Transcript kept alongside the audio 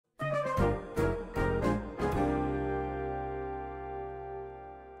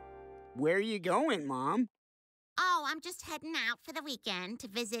Where are you going, Mom? Oh, I'm just heading out for the weekend to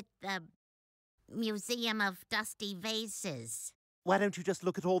visit the Museum of Dusty Vases. Why don't you just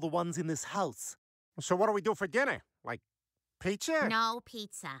look at all the ones in this house? So what do we do for dinner? Like, pizza? No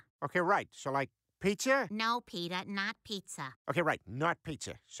pizza. Okay, right. So, like, pizza? No, Peter, not pizza. Okay, right. Not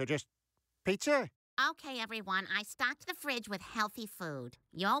pizza. So just pizza? Okay, everyone, I stocked the fridge with healthy food.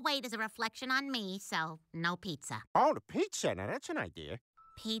 Your weight is a reflection on me, so no pizza. Oh, the pizza. Now, that's an idea.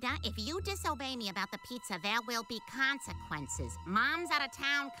 Peter, if you disobey me about the pizza, there will be consequences. Mom's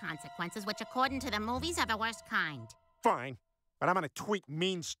out-of-town consequences, which according to the movies are the worst kind. Fine. But I'm gonna tweet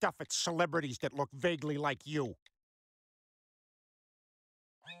mean stuff at celebrities that look vaguely like you.